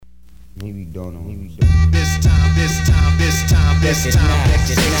Maybe don't know. This time, next time to build. This time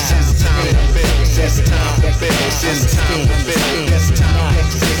to build. This time to build. This time to build. This time to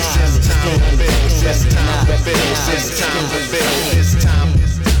build. This time to build. This time to build. This time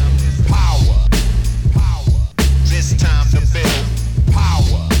power. This time to build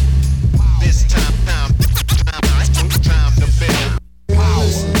power. This time to build power. This time to build power.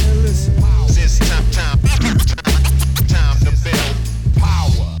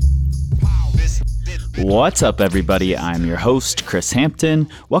 What's up, everybody? I'm your host, Chris Hampton.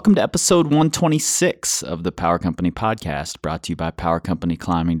 Welcome to episode 126 of the Power Company Podcast, brought to you by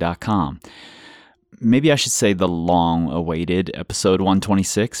PowerCompanyClimbing.com. Maybe I should say the long-awaited episode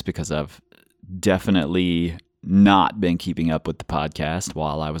 126, because I've definitely not been keeping up with the podcast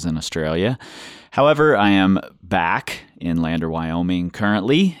while I was in Australia. However, I am back in Lander, Wyoming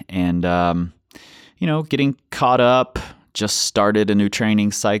currently, and, getting caught up, just started a new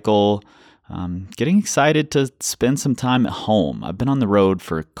training cycle. Getting excited to spend some time at home. I've been on the road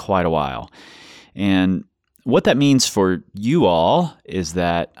for quite a while. And what that means for you all is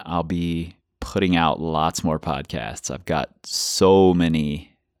that I'll be putting out lots more podcasts. I've got so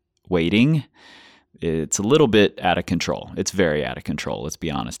many waiting. It's a little bit out of control. It's very out of control, let's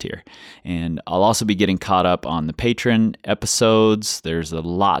be honest here. And I'll also be getting caught up on the Patreon episodes. There's a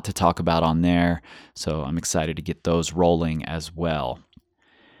lot to talk about on there, so I'm excited to get those rolling as well.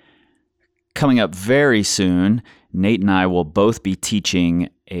 Coming up very soon, Nate and I will both be teaching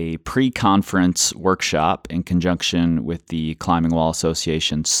a pre-conference workshop in conjunction with the Climbing Wall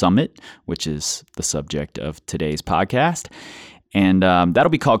Association Summit, which is the subject of today's podcast. And that'll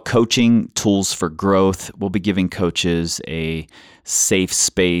be called Coaching Tools for Growth. We'll be giving coaches a safe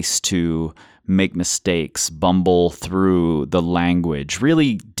space to make mistakes, bumble through the language,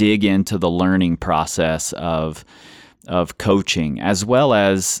 really dig into the learning process of coaching, as well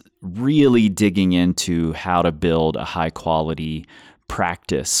as really digging into how to build a high quality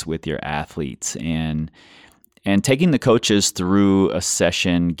practice with your athletes and taking the coaches through a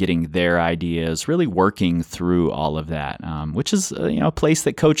session, getting their ideas, really working through all of that, which is a place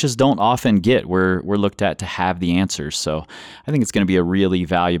that coaches don't often get. We're looked at to have the answers. So I think it's going to be a really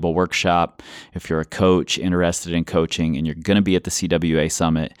valuable workshop. If you're a coach interested in coaching and you're going to be at the CWA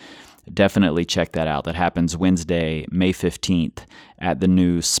Summit, definitely check that out. That happens Wednesday, May 15th at the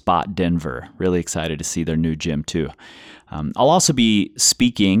new Spot Denver. Really excited to see their new gym too. I'll also be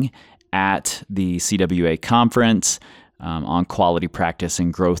speaking at the CWA conference on quality practice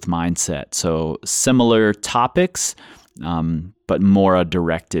and growth mindset. So similar topics, but more a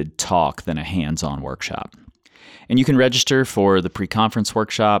directed talk than a hands-on workshop. And you can register for the pre-conference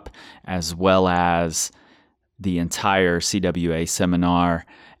workshop as well as the entire CWA seminar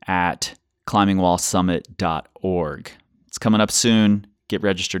at climbingwallsummit.org. It's coming up soon. Get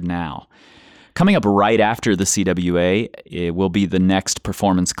registered now. Coming up right after the CWA, it will be the next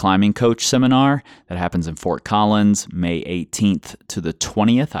Performance Climbing Coach Seminar that happens in Fort Collins, May 18th to the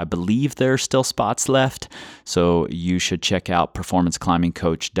 20th. I believe there are still spots left, so you should check out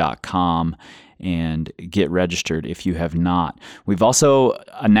performanceclimbingcoach.com and get registered if you have not. We've also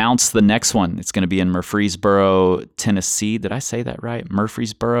announced the next one. It's going to be in Murfreesboro, Tennessee. Did I say that right?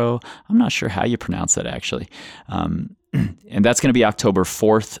 Murfreesboro? I'm not sure how you pronounce that, actually. And that's going to be October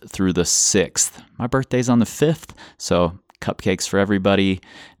 4th through the 6th. My birthday's on the 5th, so cupcakes for everybody.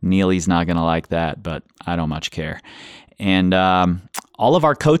 Neely's not going to like that, but I don't much care. And all of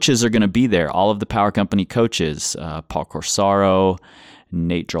our coaches are going to be there. All of the Power Company coaches, Paul Corsaro,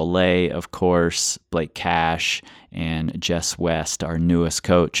 Nate Drolet, of course, Blake Cash, and Jess West, our newest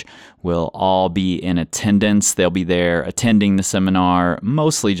coach, will all be in attendance. They'll be there attending the seminar,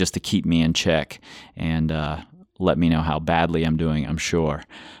 mostly just to keep me in check and let me know how badly I'm doing, I'm sure.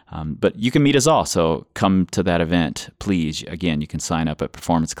 But you can meet us all, so come to that event, please. Again, you can sign up at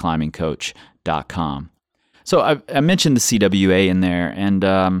performanceclimbingcoach.com. So I mentioned the CWA in there,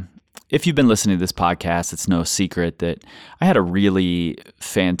 and if you've been listening to this podcast, it's no secret that I had a really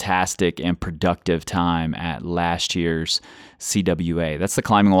fantastic and productive time at last year's CWA. That's the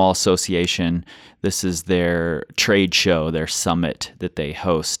Climbing Wall Association. This is their trade show, their summit that they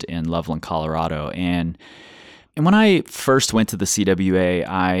host in Loveland, Colorado. And when I first went to the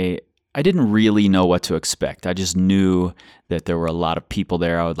CWA, I didn't really know what to expect. I just knew that there were a lot of people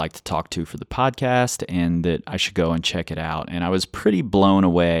there I would like to talk to for the podcast and that I should go and check it out. And I was pretty blown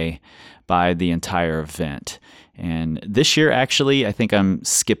away by the entire event. And this year, actually, I think I'm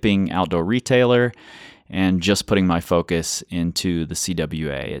skipping Outdoor Retailer and just putting my focus into the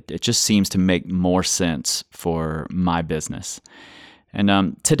CWA. It just seems to make more sense for my business.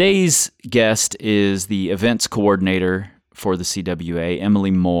 And today's guest is the events coordinator for the CWA,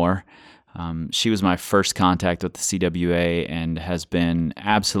 Emily Moore. She was my first contact with the CWA and has been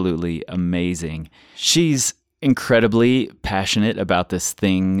absolutely amazing. She's incredibly passionate about this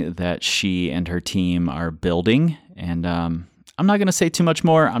thing that she and her team are building. And I'm not going to say too much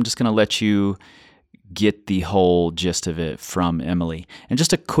more. I'm just going to let you get the whole gist of it from Emily. And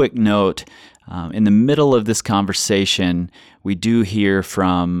just a quick note, in the middle of this conversation, we do hear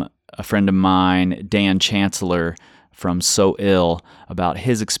from a friend of mine, Dan Chancellor from So Ill, about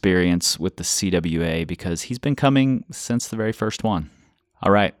his experience with the CWA because he's been coming since the very first one.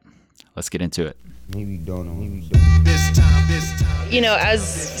 All right, let's get into it. You know, as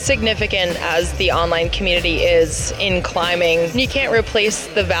significant as the online community is in climbing, you can't replace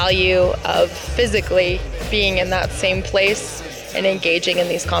the value of physically being in that same place and engaging in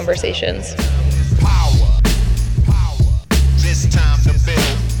these conversations. Power. This time to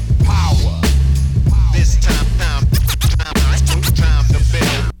build power. This time to build power. This time to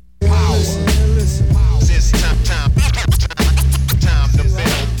build power.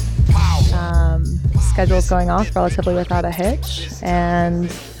 Schedule's going off relatively without a hitch,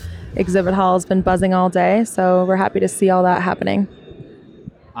 and exhibit hall has been buzzing all day, so we're happy to see all that happening.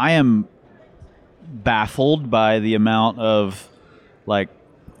 I am baffled by the amount of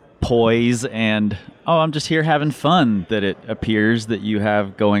poise and I'm just here having fun that it appears that you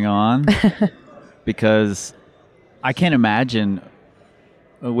have going on because I can't imagine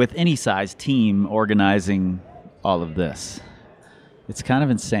with any size team organizing all of this. It's kind of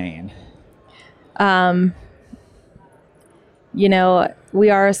insane. You know, we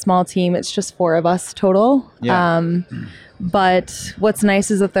are a small team. It's just 4 of us total. Yeah. But what's nice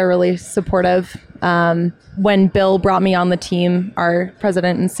is that they're really supportive. When Bill brought me on the team, our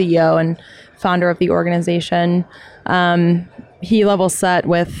president and CEO and founder of the organization, he level set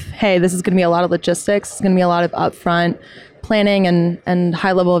with, hey, this is going to be a lot of logistics. It's going to be a lot of upfront planning and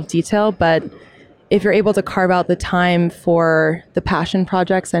high level of detail. But if you're able to carve out the time for the passion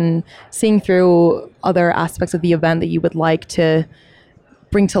projects and seeing through other aspects of the event that you would like to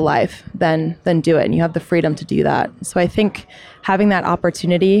bring to life, then do it. And you have the freedom to do that. So I think having that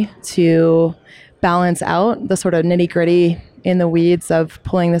opportunity to balance out the sort of nitty gritty in the weeds of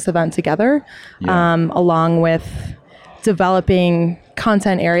pulling this event together, along with developing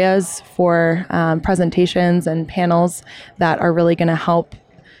content areas for presentations and panels that are really going to help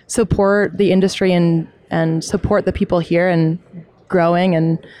support the industry and support the people here and growing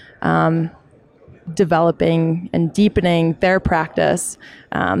and developing and deepening their practice.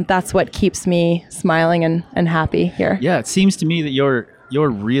 That's what keeps me smiling and happy here. Yeah, it seems to me that you're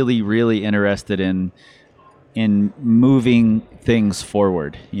really, really interested in moving things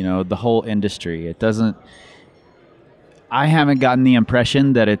forward, you know, the whole industry. I haven't gotten the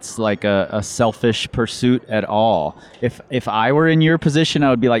impression that it's like a selfish pursuit at all. If I were in your position, I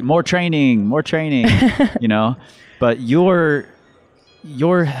would be like, more training, you know, but you're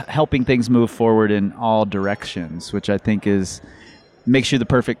helping things move forward in all directions, which I think makes you the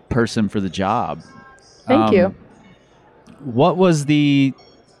perfect person for the job. Thank you. What was the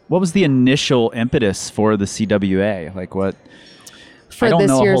initial impetus for the CWA? Like what? For I don't this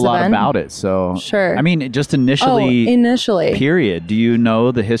know a year's whole lot event? about it, so Sure. I mean, just initially. Period. Do you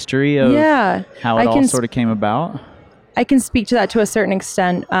know the history of how it all sort of came about? I can speak to that to a certain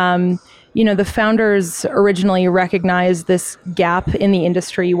extent. You know, the founders originally recognized this gap in the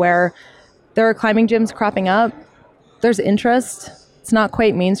industry where there are climbing gyms cropping up. There's interest. It's not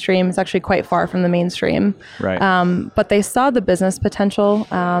quite mainstream. It's actually quite far from the mainstream. Right. But they saw the business potential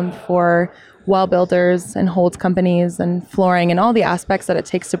for well builders and holds companies and flooring and all the aspects that it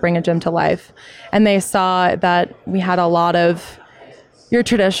takes to bring a gym to life. And they saw that we had a lot of your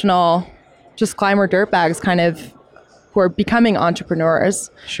traditional just climber dirtbags kind of who are becoming entrepreneurs.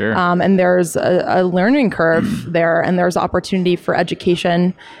 Sure. And there's a learning curve there, and there's opportunity for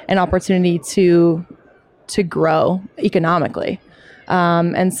education and opportunity to grow economically.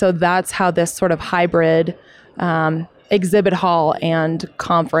 And so that's how this sort of hybrid exhibit hall and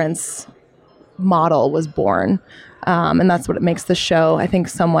conference model was born. And that's what makes the show, I think,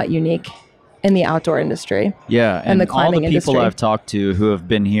 somewhat unique in the outdoor industry. Yeah, and the climbing all the people industry. I've talked to who have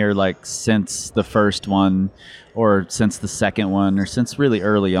been here like since the first one or since the second one or since really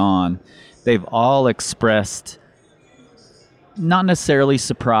early on, they've all expressed not necessarily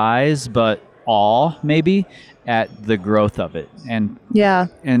surprise, but awe maybe at the growth of it. And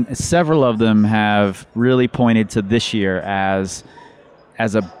several of them have really pointed to this year as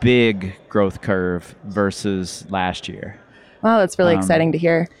a big growth curve versus last year. Wow, that's really exciting to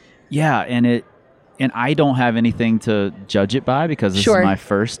hear. Yeah, and I don't have anything to judge it by because this is my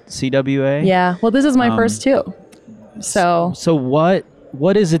first CWA. Yeah, well, this is my first too. So what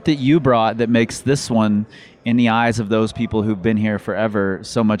what is it that you brought that makes this one, in the eyes of those people who've been here forever,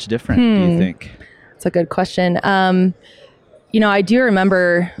 so much different, do you think? That's a good question. I do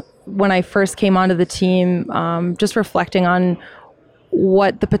remember when I first came onto the team, just reflecting on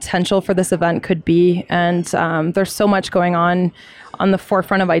what the potential for this event could be. And there's so much going on the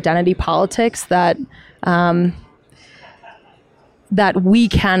forefront of identity politics that we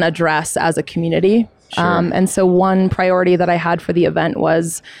can address as a community. Sure. And so one priority that I had for the event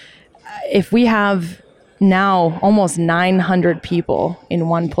was, if we have now almost 900 people in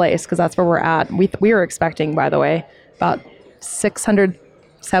one place, because that's where we're at. We were expecting, by the way, about 600,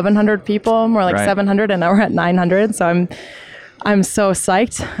 700 people, more like Right. 700, and now we're at 900. So I'm so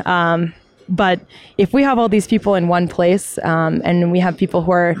psyched. But if we have all these people in one place, and we have people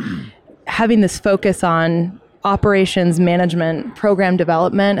who are having this focus on operations management, program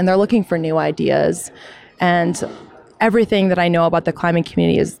development, and they're looking for new ideas. And everything that I know about the climbing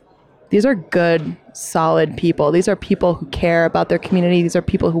community is these are good, solid people. These are people who care about their community. These are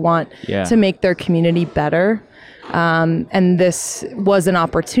people who want to make their community better. And this was an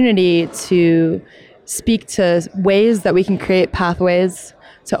opportunity to speak to ways that we can create pathways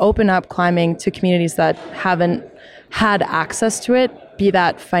to open up climbing to communities that haven't had access to it, be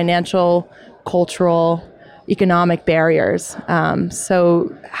that financial, cultural, economic barriers.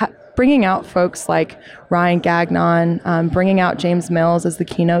 Bringing out folks like Ryan Gagnon, bringing out James Mills as the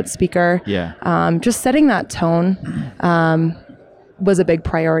keynote speaker, just setting that tone was a big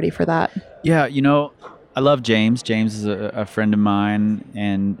priority for that. Yeah, I love James. James is a friend of mine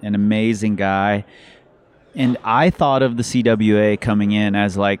and an amazing guy. And I thought of the CWA coming in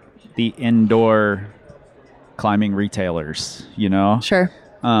as like the indoor climbing retailers, Sure.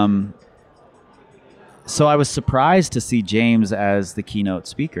 So I was surprised to see James as the keynote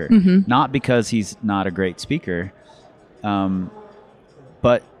speaker, not because he's not a great speaker,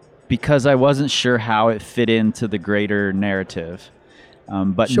 but because I wasn't sure how it fit into the greater narrative.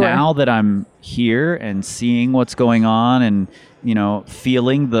 But now that I'm here and seeing what's going on and,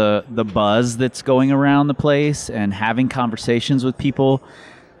 feeling the buzz that's going around the place and having conversations with people,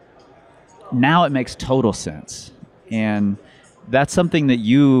 now it makes total sense. And that's something that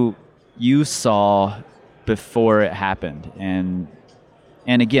you saw before it happened. And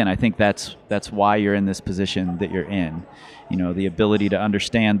again, I think that's why you're in this position that you're in. The ability to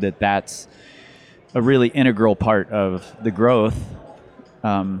understand that that's a really integral part of the growth,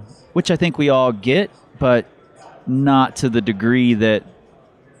 which I think we all get, but not to the degree that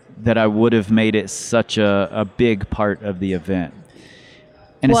I would have made it such a big part of the event.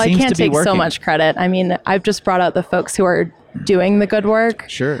 And well, it seems I can't to be take working. so much credit. I mean, I've just brought out the folks who are doing the good work.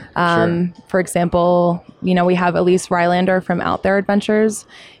 Sure. For example, we have Elise Rylander from Out There Adventures.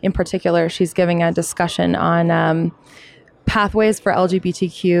 In particular, she's giving a discussion on pathways for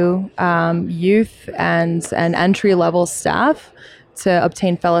LGBTQ youth and entry-level staff to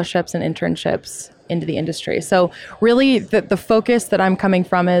obtain fellowships and internships into the industry. So really, the focus that I'm coming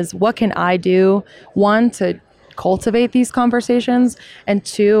from is, what can I do, one, to cultivate these conversations, and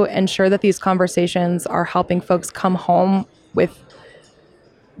two, ensure that these conversations are helping folks come home with,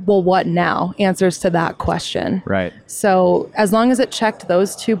 well, what now? Answers to that question. Right. So as long as it checked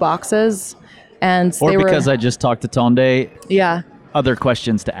those two boxes, and Or they because were, I just talked to Tonde, yeah, other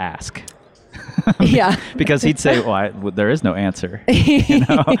questions to ask. yeah, Because he'd say, well, there is no answer.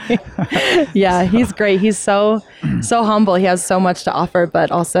 yeah, he's great. He's so humble. He has so much to offer,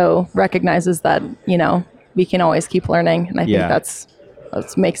 but also recognizes that, we can always keep learning. And I think that's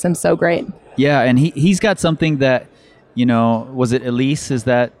what makes him so great. Yeah, and he's got something that, was it Elise? Is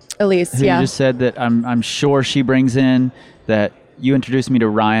that Elise, who yeah. you just said that I'm sure she brings in, that you introduced me to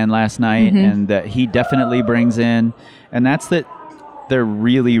Ryan last night, and that he definitely brings in, and that's that they're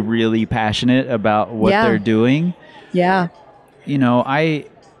really, really passionate about what they're doing. Yeah. I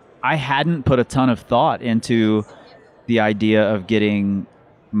hadn't put a ton of thought into the idea of getting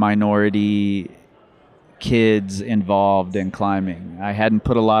minority kids involved in climbing. I hadn't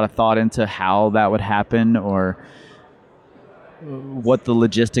put a lot of thought into how that would happen or what the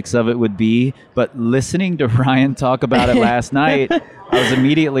logistics of it would be. But listening to Ryan talk about it last night, I was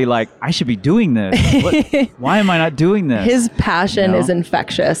immediately like, I should be doing this. Why am I not doing this? His passion is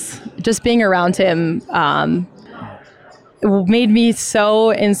infectious. Just being around him made me so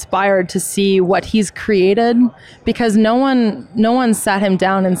inspired to see what he's created, because no one sat him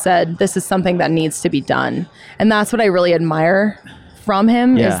down and said, this is something that needs to be done. And that's what I really admire from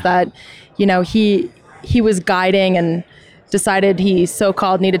him, is that, he was guiding and decided he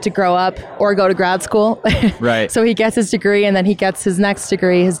so-called needed to grow up or go to grad school. Right. So he gets his degree, and then he gets his next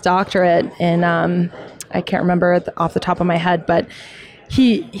degree, his doctorate in, I can't remember off the top of my head, but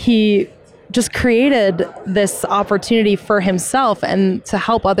he just created this opportunity for himself and to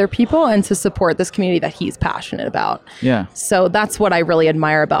help other people and to support this community that he's passionate about. Yeah. So that's what I really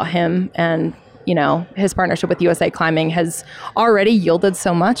admire about him. And, you know, his partnership with USA Climbing has already yielded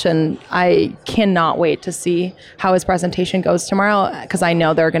so much. And I cannot wait to see how his presentation goes tomorrow, because I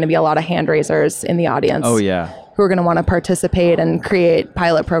know there are going to be a lot of hand raisers in the audience. Oh, yeah. Who are going to want to participate and create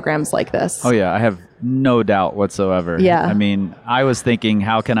pilot programs like this. Oh, yeah. I have no doubt whatsoever. Yeah. I mean, I was thinking,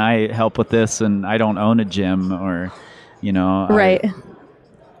 how can I help with this? And I don't own a gym, or, you know. Right.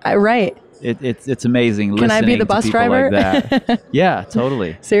 Right. It's amazing. Can I be the listening to bus people driver? Like that. Yeah,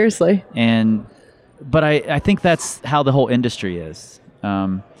 totally. Seriously. But I think that's how the whole industry is.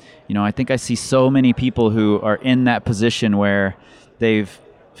 You know, I think I see so many people who are in that position where they've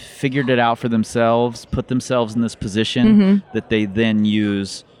figured it out for themselves, put themselves in this position that they then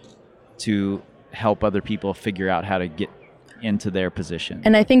use to help other people figure out how to get into their position.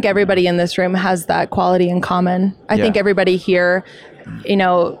 And I think everybody in this room has that quality in common. I think everybody here, you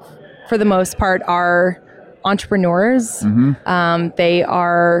know, for the most part, are entrepreneurs. They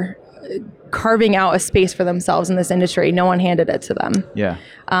are carving out a space for themselves in this industry. No one handed it to them. Yeah.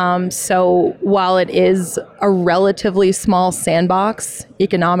 So while it is a relatively small sandbox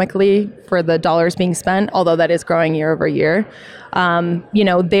economically for the dollars being spent, although that is growing year over year, you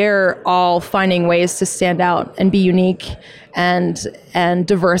know, they're all finding ways to stand out and be unique and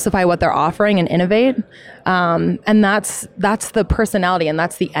diversify what they're offering and innovate. And that's the personality and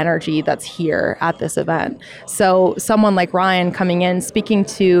that's the energy that's here at this event. So someone like Ryan coming in, speaking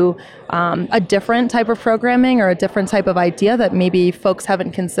to a different type of programming or a different type of idea that maybe folks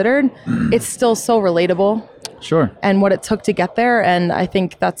haven't considered, it's still so relatable. Sure. And what it took to get there. And I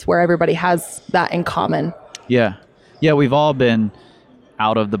think that's where everybody has that in common. Yeah. Yeah, we've all been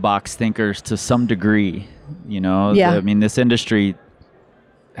out of the box thinkers to some degree, you know. Yeah. I mean, this industry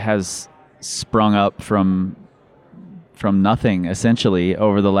has sprung up from nothing essentially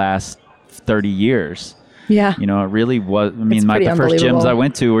over the last 30 years. Yeah. You know, it really was. I mean, It's pretty the first gyms unbelievable. I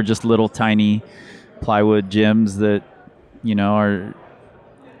went to were just little tiny plywood gyms that, you know,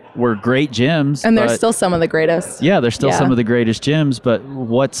 were great gyms. And they're but- still some of the greatest. Yeah, they're still Yeah. some of the greatest gyms, but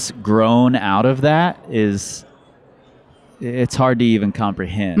what's grown out of that is, it's hard to even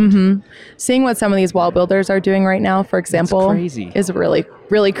comprehend. Seeing what some of these wall builders are doing right now, for example, crazy. is really,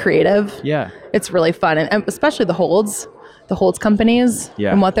 really creative. Yeah. It's really fun. And especially the holds companies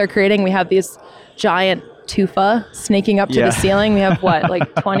Yeah. and what they're creating. We have these giant tufa snaking up to Yeah. the ceiling. We have what,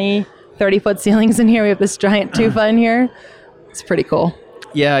 like 20, 30 foot ceilings in here. We have this giant tufa in here. It's pretty cool.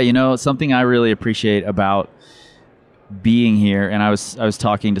 Yeah, you know, something I really appreciate about being here, and I was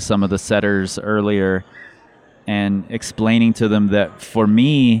talking to some of the setters earlier and explaining to them that for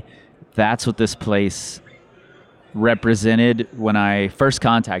me, that's what this place represented when I first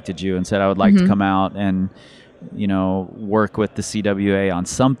contacted you and said I would like to come out and, you know, work with the CWA on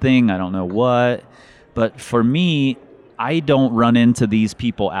something. I don't know what. But for me, I don't run into these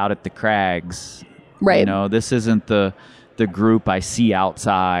people out at the crags. Right. You know, this isn't the group I see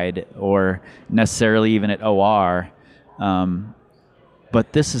outside or necessarily even at OR.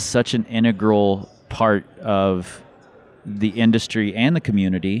 But this is such an integral part of the industry and the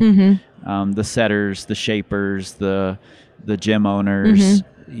community. The setters, the shapers, the gym owners,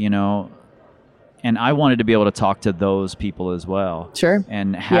 you know, and I wanted to be able to talk to those people as well. Sure.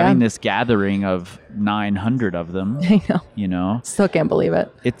 And having Yeah. this gathering of 900 of them, I know. you know, Still can't believe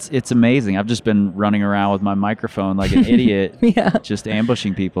it. it's amazing. I've just been running around with my microphone like an idiot, Yeah. just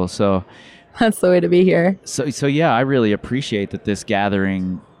ambushing people. So That's the way to be here. So yeah, I really appreciate that this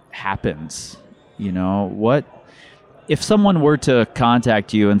gathering happens. You know, what if someone were to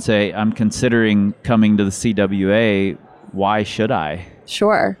contact you and say, I'm considering coming to the CWA, why should I?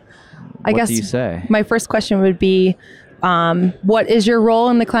 Sure. I What guess do you say? my first question would be, what is your role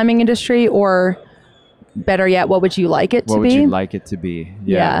in the climbing industry? Or better yet, what would you like it What to would be? you like it to be?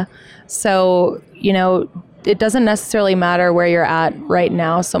 Yeah. So, you know, it doesn't necessarily matter where you're at right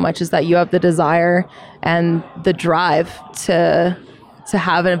now so much as that you have the desire and the drive to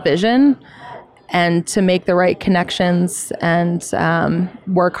have a vision and to make the right connections and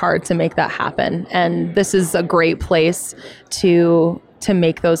work hard to make that happen. And this is a great place to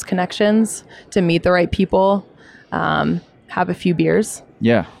make those connections, to meet the right people, have a few beers,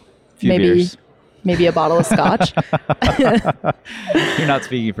 Yeah. Few maybe beers. maybe a bottle of scotch. You're not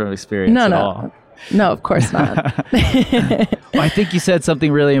speaking from experience No, at no. all. No, of course not. Well, I think you said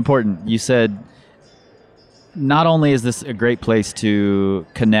something really important. You said, not only is this a great place to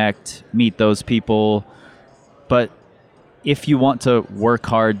connect, meet those people, but if you want to work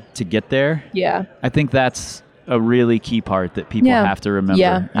hard to get there, Yeah. I think that's a really key part that people Yeah. have to remember.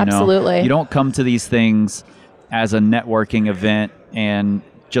 Yeah, you know? absolutely. You don't come to these things as a networking event and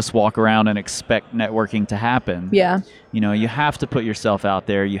just walk around and expect networking to happen. Yeah. You know, you have to put yourself out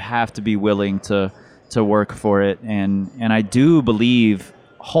there. You have to be willing to work for it. And I do believe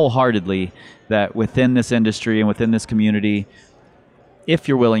wholeheartedly that within this industry and within this community, if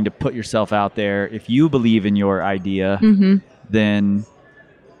you're willing to put yourself out there, if you believe in your idea, then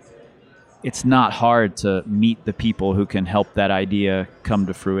it's not hard to meet the people who can help that idea come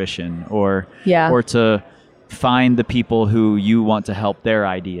to fruition, or Yeah. or to find the people who you want to help their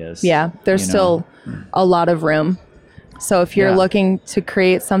ideas. Yeah, there's you know? still a lot of room. So if you're Yeah. looking to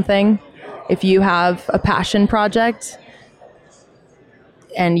create something, if you have a passion project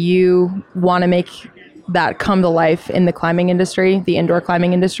and you want to make that come to life in the climbing industry, the indoor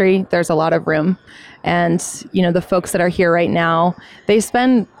climbing industry, there's a lot of room. And, you know, the folks that are here right now, they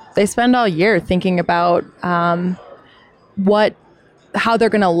spend all year thinking about how they're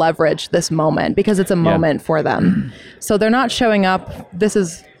going to leverage this moment, because it's a moment for them. So they're not showing up. This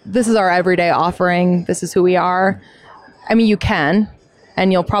is our everyday offering. This is who we are. I mean, you can,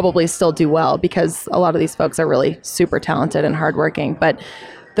 and you'll probably still do well, because a lot of these folks are really super talented and hardworking. But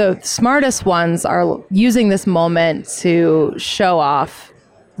the smartest ones are using this moment to show off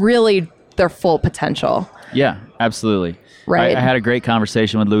really their full potential. Yeah, absolutely. Right. I had a great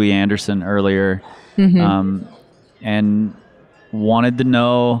conversation with Louis Anderson earlier, and wanted to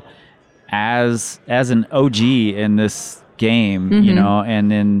know, as an OG in this game, you know, and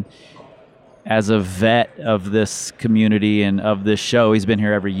then as a vet of this community and of this show, he's been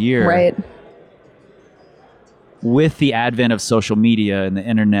here every year. Right. With the advent of social media and the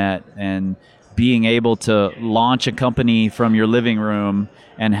internet and being able to launch a company from your living room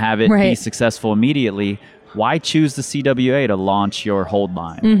and have it be Right. successful immediately, why choose the CWA to launch your hold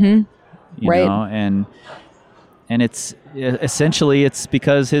line? You Right. know, and it's essentially it's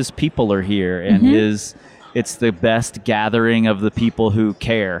because his people are here, and it's the best gathering of the people who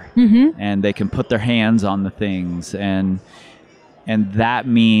care, and they can put their hands on the things, and that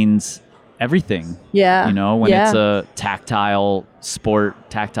means everything. Yeah. You know, when Yeah. it's a tactile sport,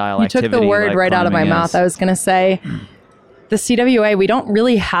 tactile You activity. took the word like right out of my climbing mouth. is. I was going to say, the CWA, we don't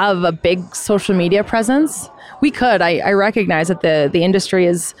really have a big social media presence. We could. I recognize that the industry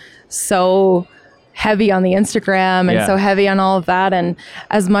is so heavy on the Instagram and Yeah. so heavy on all of that. And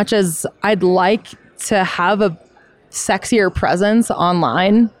as much as I'd like to have a sexier presence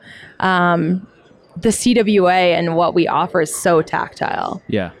online, the CWA and what we offer is so tactile.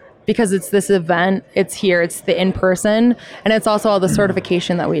 Yeah. Because it's this event, it's here, it's the in-person, and it's also all the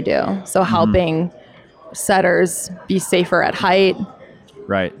certification that we do. So helping setters be safer at height,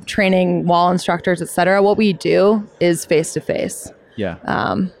 Right. training wall instructors, etc. What we do is face-to-face. Yeah.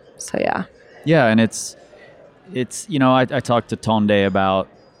 So yeah. Yeah, and it's you know, I talked to Tonde about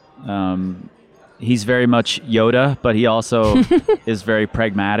he's very much Yoda, but he also is very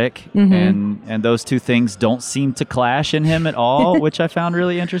pragmatic, and those two things don't seem to clash in him at all, which I found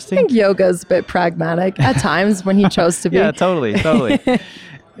really interesting. I think yoga's a bit pragmatic at times when he chose to be. Yeah, totally.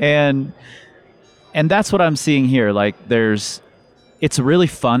 and that's what I'm seeing here. Like, it's a really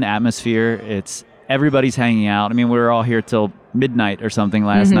fun atmosphere. It's everybody's hanging out. I mean, we were all here till midnight or something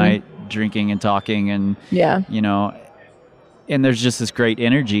last night, drinking and talking, and Yeah. you know, and there's just this great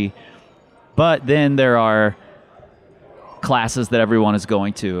energy. But then there are classes that everyone is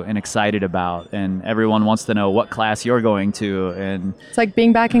going to and excited about, and everyone wants to know what class you're going to, and It's like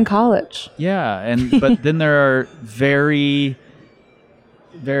being back in college. yeah, but then there are very,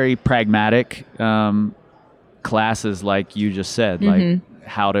 very pragmatic classes, like you just said, like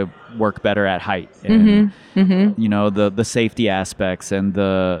how to work better at height, and you know, the safety aspects and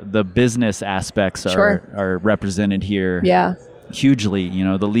the business aspects Sure. are represented here. Yeah. Hugely, you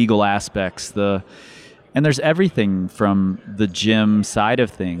know, the legal aspects, and there's everything from the gym side of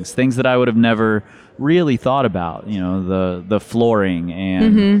things that I would have never really thought about, you know, the flooring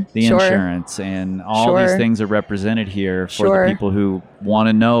and the Sure. insurance, and all these Sure. things are represented here for Sure. the people who want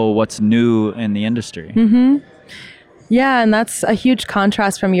to know what's new in the industry. Yeah, and that's a huge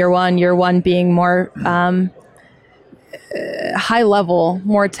contrast from year one being more high level,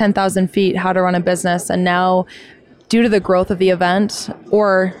 more 10,000 feet, how to run a business. And now, due to the growth of the event,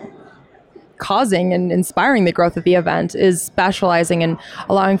 or causing and inspiring the growth of the event, is specializing and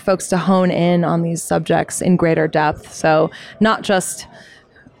allowing folks to hone in on these subjects in greater depth. So not just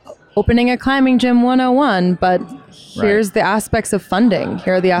opening a climbing gym 101, but here's the aspects of funding.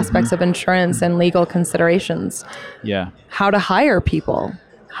 Here are the aspects of insurance and legal considerations. Yeah. How to hire people,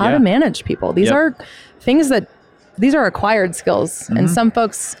 how Yeah. to manage people. These Yep. are things that these are acquired skills, and some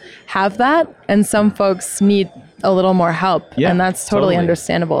folks have that, and some folks need a little more help, and that's totally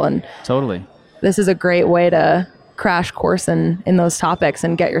understandable. And Totally. this is a great way to crash course in those topics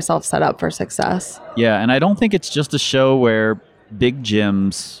and get yourself set up for success. Yeah, and I don't think it's just a show where big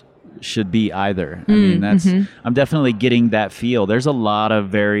gyms should be either. I mean, that's I'm definitely getting that feel. There's a lot of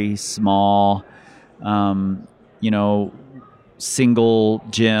very small, single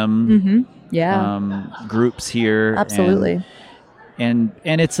gym groups here. Absolutely. And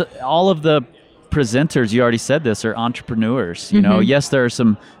it's all of the presenters, you already said this, are entrepreneurs. You know, yes, there are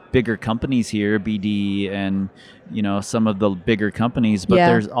some bigger companies here, BD and, some of the bigger companies, but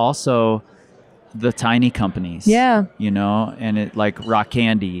there's also the tiny companies. Yeah. And it like Rock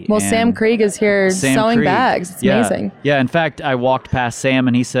Candy. Well, and Sam Krieg is here Sam sewing Krieg. bags. It's amazing. Yeah. In fact, I walked past Sam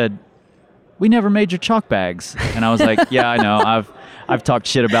and he said, "We never made your chalk bags." And I was like, "Yeah, I know. I've talked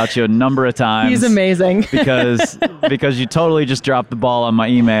shit about you a number of times." He's amazing. because you totally just dropped the ball on my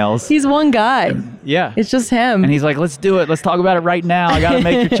emails. He's one guy. Yeah. It's just him. And he's like, "Let's do it. Let's talk about it right now. I got to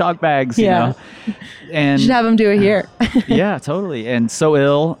make your chalk bags." And you should have him do it here. yeah, totally. And So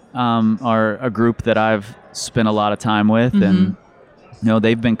Ill are a group that I've spent a lot of time with, and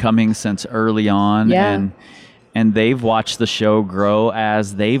they've been coming since early on, and they've watched the show grow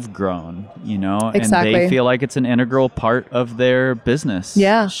as they've grown, Exactly. and they feel like it's an integral part of their business.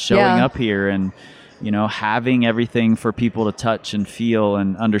 Showing up here and having everything for people to touch and feel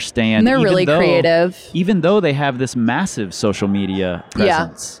and understand. And they're really creative. Even though they have this massive social media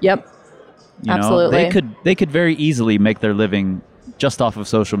presence. Yep. Absolutely. They could very easily make their living just off of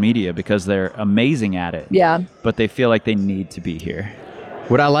social media because they're amazing at it. Yeah. But they feel like they need to be here.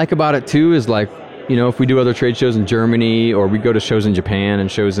 What I like about it too is like, if we do other trade shows in Germany or we go to shows in Japan and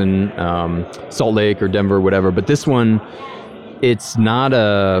shows in Salt Lake or Denver or whatever, but this one, it's not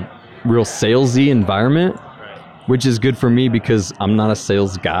a real salesy environment, which is good for me because I'm not a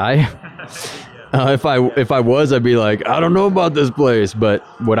sales guy. If I was, I'd be like, I don't know about this place. But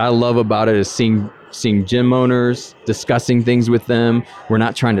what I love about it is seeing gym owners, discussing things with them. We're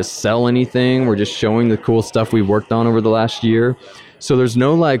not trying to sell anything. We're just showing the cool stuff we've worked on over the last year. So there's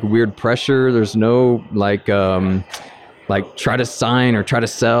no like weird pressure. There's no like try to sign or try to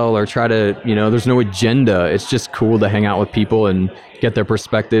sell or try to, there's no agenda. It's just cool to hang out with people and get their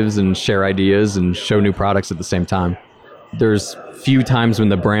perspectives and share ideas and show new products at the same time. There's few times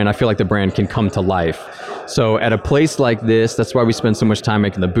when I feel like the brand can come to life. So at a place like this, that's why we spend so much time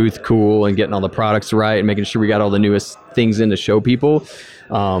making the booth cool and getting all the products right and making sure we got all the newest things in to show people.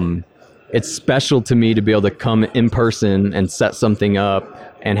 It's special to me to be able to come in person and set something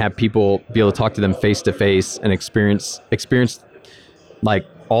up and have people be able to talk to them face to face and experience like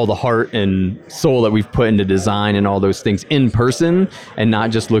all the heart and soul that we've put into design and all those things in person and not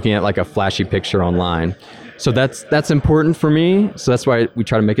just looking at like a flashy picture online. So that's important for me. So that's why we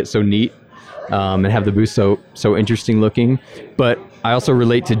try to make it so neat and have the booth so interesting looking. But I also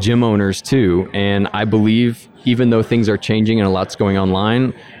relate to gym owners too. And I believe, even though things are changing and a lot's going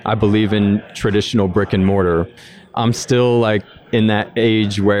online, I believe in traditional brick and mortar. I'm still like in that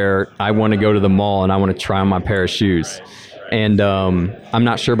age where I want to go to the mall and I want to try on my pair of shoes. And I'm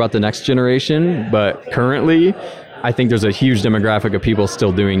not sure about the next generation, but currently I think there's a huge demographic of people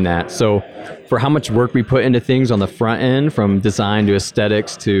still doing that. So for how much work we put into things on the front end, from design to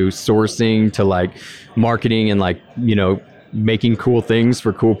aesthetics to sourcing to like marketing and like, making cool things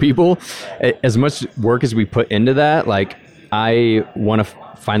for cool people, as much work as we put into that, like I want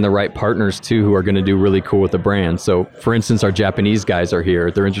to find the right partners too who are going to do really cool with the brand. So for instance, our Japanese guys are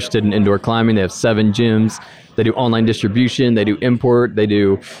here. They're interested in indoor climbing. They have 7 gyms. They do online distribution. They do import.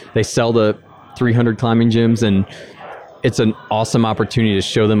 They sell to 300 climbing gyms, and it's an awesome opportunity to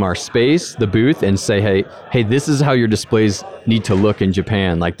show them our space, the booth, and say, hey, this is how your displays need to look in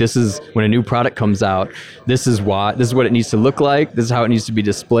Japan. Like, this is when a new product comes out, this is what it needs to look like. This is how it needs to be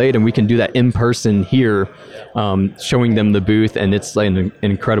displayed. And we can do that in person here, showing them the booth. And it's like an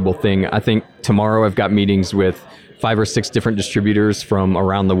incredible thing. I think tomorrow I've got meetings with 5 or 6 different distributors from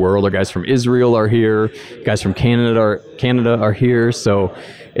around the world. Our guys from Israel are here. Guys from Canada are here. So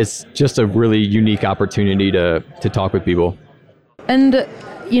it's just a really unique opportunity to talk with people. And,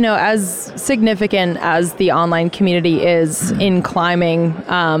 as significant as the online community is in climbing,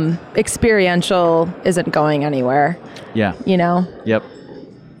 experiential isn't going anywhere. Yeah. Yep.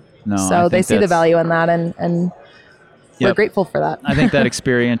 No. So they see the value in that, and we're grateful for that. I think that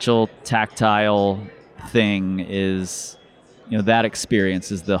experiential, tactile thing is, that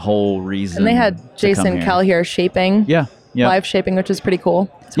experience is the whole reason. And they had Jason Kell here shaping. Yeah. Live shaping, which is pretty cool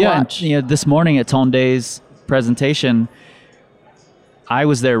to watch. And, this morning at Tone Day's presentation, I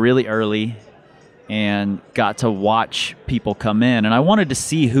was there really early, and got to watch people come in, and I wanted to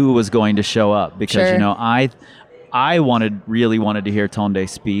see who was going to show up because Sure. you know I really wanted to hear Tunde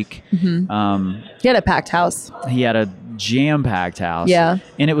speak. He had a packed house. He had a jam-packed house. Yeah.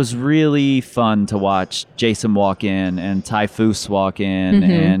 And it was really fun to watch Jason walk in and Typhus walk in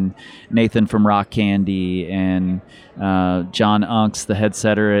and Nathan from Rock Candy and John Unks, the head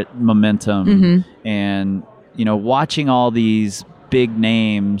setter at Momentum. And, you know, watching all these big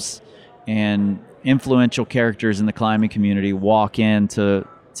names and influential characters in the climbing community walk in to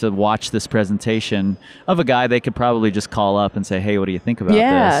watch this presentation of a guy they could probably just call up and say, hey, what do you think about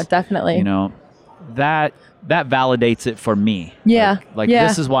Yeah, this? definitely. You know, that validates it for me. Yeah, Like yeah.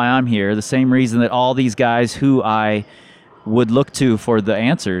 this is why I'm here. The same reason that all these guys who I would look to for the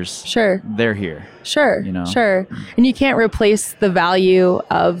answers, Sure. they're here. Sure. You know? Sure. And you can't replace the value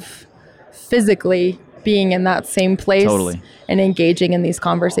of physically being in that same place Totally. and engaging in these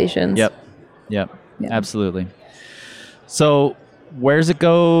conversations. Yep. Yeah. Absolutely. So where's it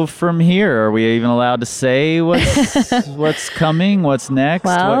go from here? Are we even allowed to say what's coming? What's next?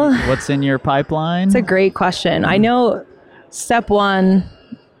 Well, what's in your pipeline? It's a great question. I know step one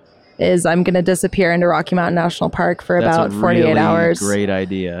is I'm going to disappear into Rocky Mountain National Park for That's about a 48 really hours. Great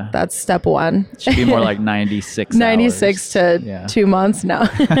idea. That's step one. Should be more like 96 96 hours. to 2 months. No.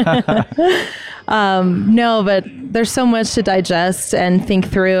 No, but there's so much to digest and think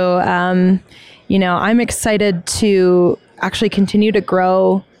through. You know, I'm excited to actually continue to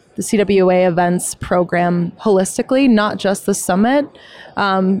grow the CWA events program holistically, not just the summit.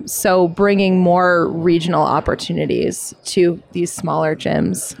 So bringing more regional opportunities to these smaller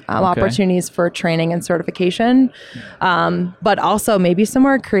gyms, opportunities for training and certification, but also maybe some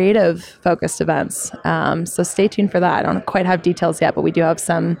more creative focused events. So stay tuned for that. I don't quite have details yet, but we do have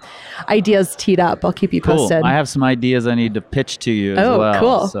some ideas teed up. I'll keep you Cool. posted. I have some ideas I need to pitch to you as well.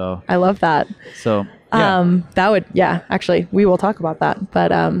 Cool. So I love that. yeah. That would, actually, we will talk about that.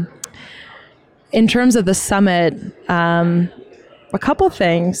 But in terms of the summit, a couple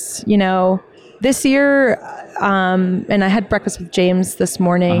things, you know, this year, and I had breakfast with James this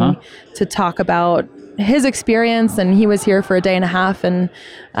morning to talk about his experience, and he was here for a day and a half. And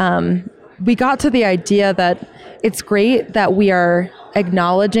we got to the idea that it's great that we are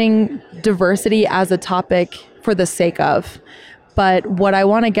acknowledging diversity as a topic for the sake of. But what I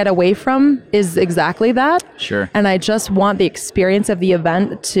want to get away from is exactly that. Sure. And I just want the experience of the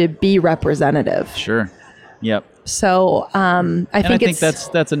event to be representative. Sure. Yep. So I think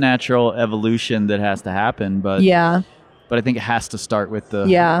that's a natural evolution that has to happen, but but I think it has to start with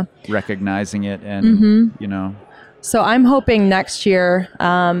the recognizing it and you know. So I'm hoping next year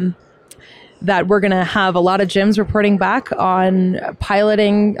that we're going to have a lot of gyms reporting back on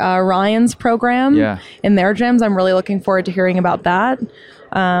piloting Ryan's program in their gyms. I'm really looking forward to hearing about that.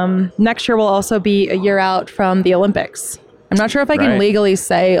 Next year will also be a year out from the Olympics. I'm not sure if I can legally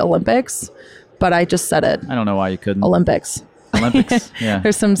say Olympics, but I just said it. I don't know why you couldn't. Olympics. Yeah.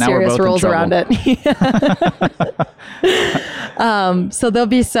 There's some Now we're serious both in rules around trouble. it. So there'll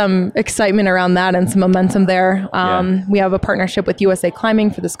be some excitement around that and some momentum there. We have a partnership with USA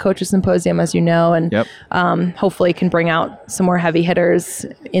Climbing for this coaches symposium, as you know, and hopefully can bring out some more heavy hitters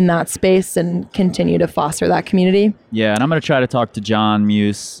in that space and continue to foster that community. Yeah, and I'm going to try to talk to John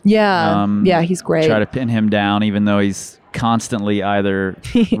Muse. Yeah, he's great. Try to pin him down, even though he's constantly either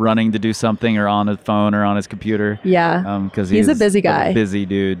running to do something or on his phone or on his computer. Because he's a busy guy. A busy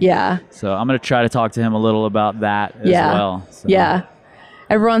dude. Yeah. So I'm going to try to talk to him a little about that as well. So. Yeah.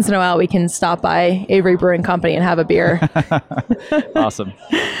 Every once in a while, we can stop by Avery Brewing Company and have a beer. Awesome.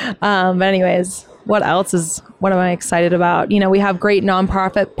 But anyways, what am I excited about? You know, we have great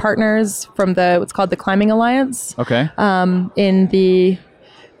nonprofit partners from what's called the Climbing Alliance. Okay. In the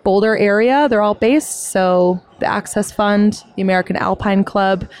Boulder area, they're all based. So the Access Fund, the American Alpine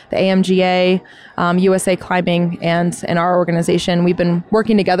Club, the AMGA, USA Climbing, and our organization, we've been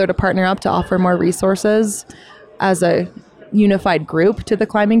working together to partner up to offer more resources as a unified group to the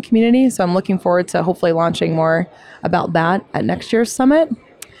climbing community. So I'm looking forward to hopefully launching more about that at next year's summit.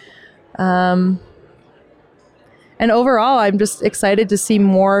 And overall, I'm just excited to see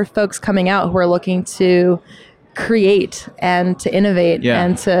more folks coming out who are looking to create and to innovate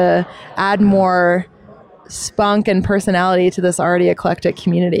and to add more spunk and personality to this already eclectic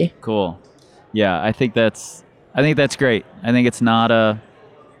community. Cool. Yeah, I think that's great. I think it's not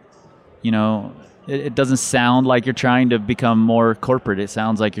it doesn't sound like you're trying to become more corporate. It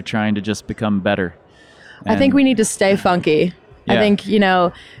sounds like you're trying to just become better. I think we need to stay funky. I think,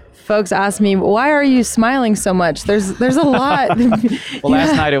 folks ask me, why are you smiling so much? There's a lot. Well,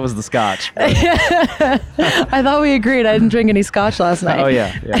 last night it was the scotch. I thought we agreed. I didn't drink any scotch last night. Oh,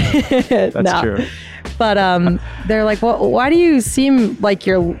 yeah. That's true. But they're like, well, why do you seem like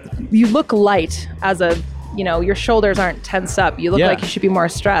you look light as a, your shoulders aren't tensed up. You look like you should be more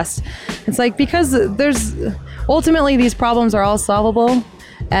stressed. It's like, because ultimately these problems are all solvable.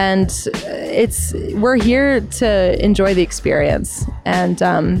 And we're here to enjoy the experience. And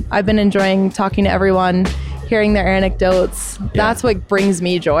I've been enjoying talking to everyone, hearing their anecdotes. Yeah. That's what brings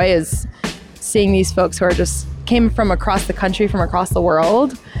me joy, is seeing these folks who are just came from across the country, from across the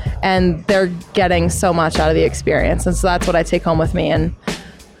world, and they're getting so much out of the experience. And so that's what I take home with me, and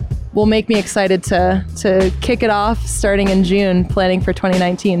will make me excited to kick it off starting in June, planning for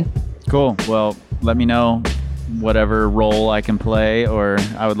 2019. Cool. Well, let me know whatever role I can play, or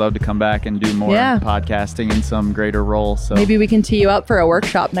I would love to come back and do more podcasting in some greater role. So maybe we can tee you up for a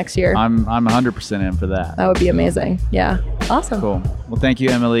workshop next year. I'm 100% in for that. That would be amazing. Yeah. Awesome. Cool. Well, thank you,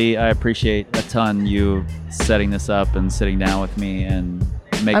 Emily. I appreciate a ton you setting this up and sitting down with me and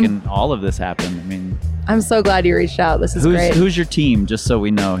making all of this happen. I mean, I'm so glad you reached out. This is great. Who's your team, just so we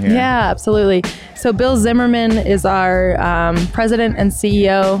know here? Yeah, absolutely. So Bill Zimmerman is our president and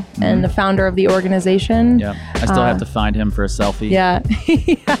CEO and the founder of the organization. Yeah, I still have to find him for a selfie. Yeah,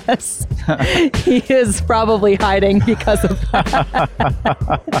 yes. He is probably hiding because of that.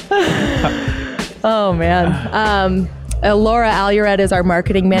 Oh, man. Laura Aluret is our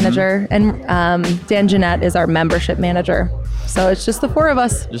marketing manager, and Dan Jeanette is our membership manager. So it's just the four of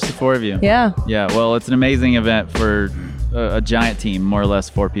us. Just the four of you. Yeah. Yeah. Well, it's an amazing event for a giant team, more or less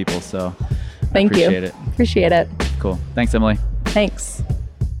 4 people. So thank you. Appreciate it. Appreciate it. Cool. Thanks, Emily. Thanks.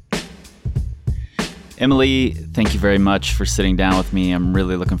 Emily, thank you very much for sitting down with me. I'm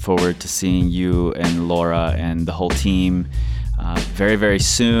really looking forward to seeing you and Laura and the whole team very, very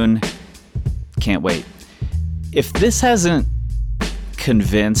soon. Can't wait. If this hasn't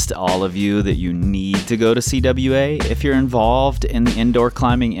convinced all of you that you need to go to CWA, if you're involved in the indoor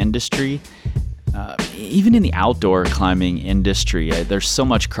climbing industry, even in the outdoor climbing industry, there's so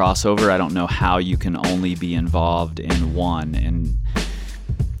much crossover. I don't know how you can only be involved in one. And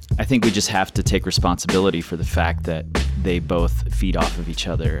I think we just have to take responsibility for the fact that they both feed off of each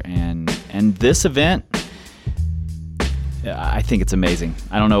other. And this event, I think it's amazing.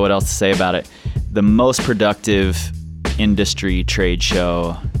 I don't know what else to say about it. The most productive industry trade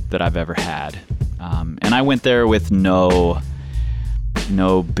show that I've ever had. And I went there with no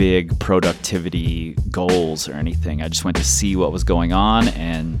big productivity goals or anything. I just went to see what was going on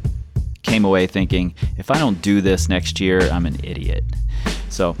and came away thinking, if I don't do this next year, I'm an idiot.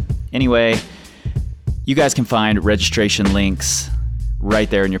 So anyway, you guys can find registration links right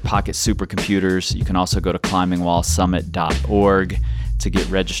there in your pocket supercomputers. You can also go to climbingwallsummit.org to get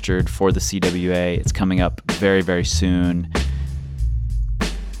registered for the CWA. It's coming up very, very soon.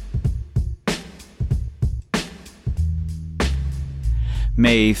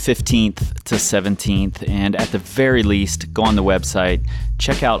 May 15th to 17th, and at the very least, go on the website,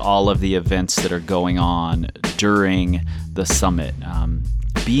 check out all of the events that are going on during the summit.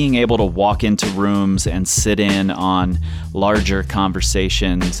 Being able to walk into rooms and sit in on larger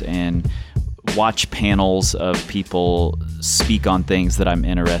conversations and watch panels of people speak on things that I'm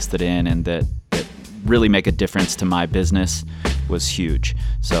interested in and that really make a difference to my business was huge.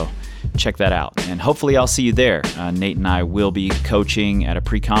 So check that out. And hopefully I'll see you there. Nate and I will be coaching at a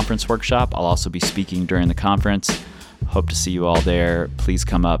pre-conference workshop. I'll also be speaking during the conference. Hope to see you all there. Please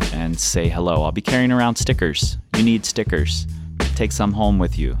come up and say hello. I'll be carrying around stickers. You need stickers. Take some home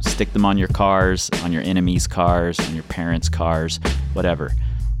with you. Stick them on your cars, on your enemies' cars, on your parents' cars, whatever.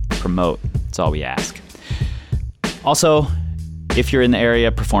 Promote. That's all we ask. Also, if you're in the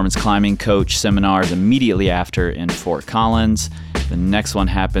area, performance climbing coach seminars immediately after in Fort Collins. The next one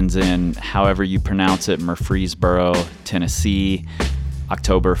happens in, however you pronounce it, Murfreesboro, Tennessee,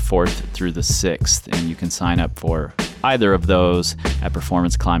 October 4th through the 6th. And you can sign up for either of those at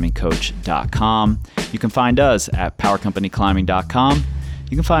performanceclimbingcoach.com. You can find us at powercompanyclimbing.com.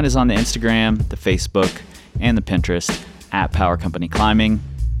 You can find us on the Instagram, the Facebook, and the Pinterest at Power Company Climbing.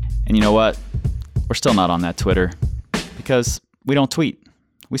 And you know what? We're still not on that Twitter because we don't tweet.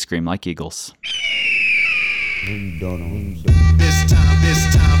 We scream like eagles. This time to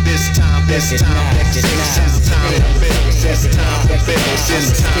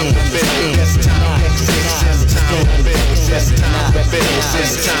build power.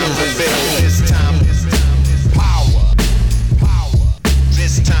 This time to build power. This time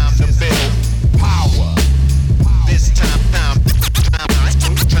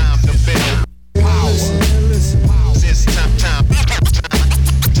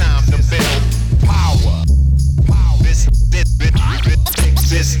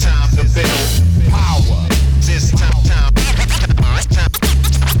It's time to build power. It's time to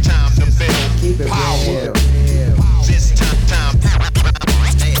build power. It's time to build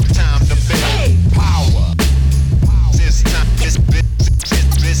power. It's time to build power. It's time to build.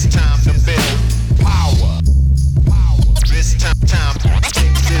 It's time to build. It's time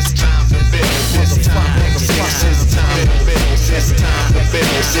to build. It's time to build. It's time to build. It's time to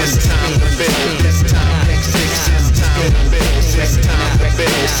build. It's time to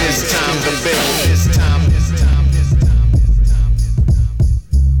build. It's time to build. It's time.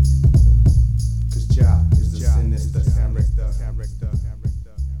 Cause job is the sinister character.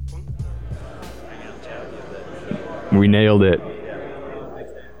 We nailed it.